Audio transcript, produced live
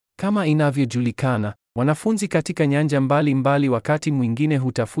Kama inavyojulikana, wanafunzi katika nyanja mbalimbali wakati mwingine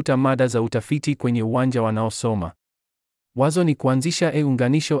hutafuta mada za utafiti kwenye uwanja wanaosoma. Wazo ni kuanzisha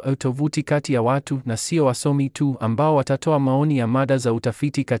unganisho au tovuti kati ya watu na sio wasomi tu ambao watatoa maoni ya mada za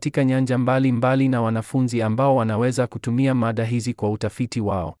utafiti katika nyanja mbalimbali na wanafunzi ambao wanaweza kutumia mada hizi kwa utafiti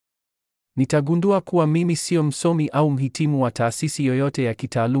wao. Nitagundua kuwa mimi sio msomi au mhitimu wa taasisi yoyote ya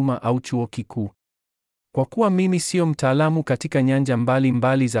kitaaluma au chuo kikuu. Kwa kuwa mimi sio mtaalamu katika nyanja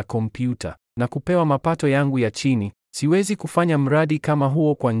mbalimbali za kompyuta na kupewa mapato yangu ya chini, siwezi kufanya mradi kama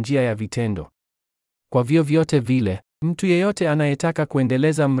huo kwa njia ya vitendo. Kwa vyovyote vile, mtu yeyote anayetaka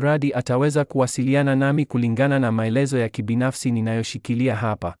kuendeleza mradi ataweza kuwasiliana nami kulingana na maelezo ya kibinafsi ninayoshikilia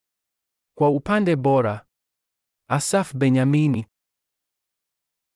hapa. Kwa upande bora, Asaf Benyamini.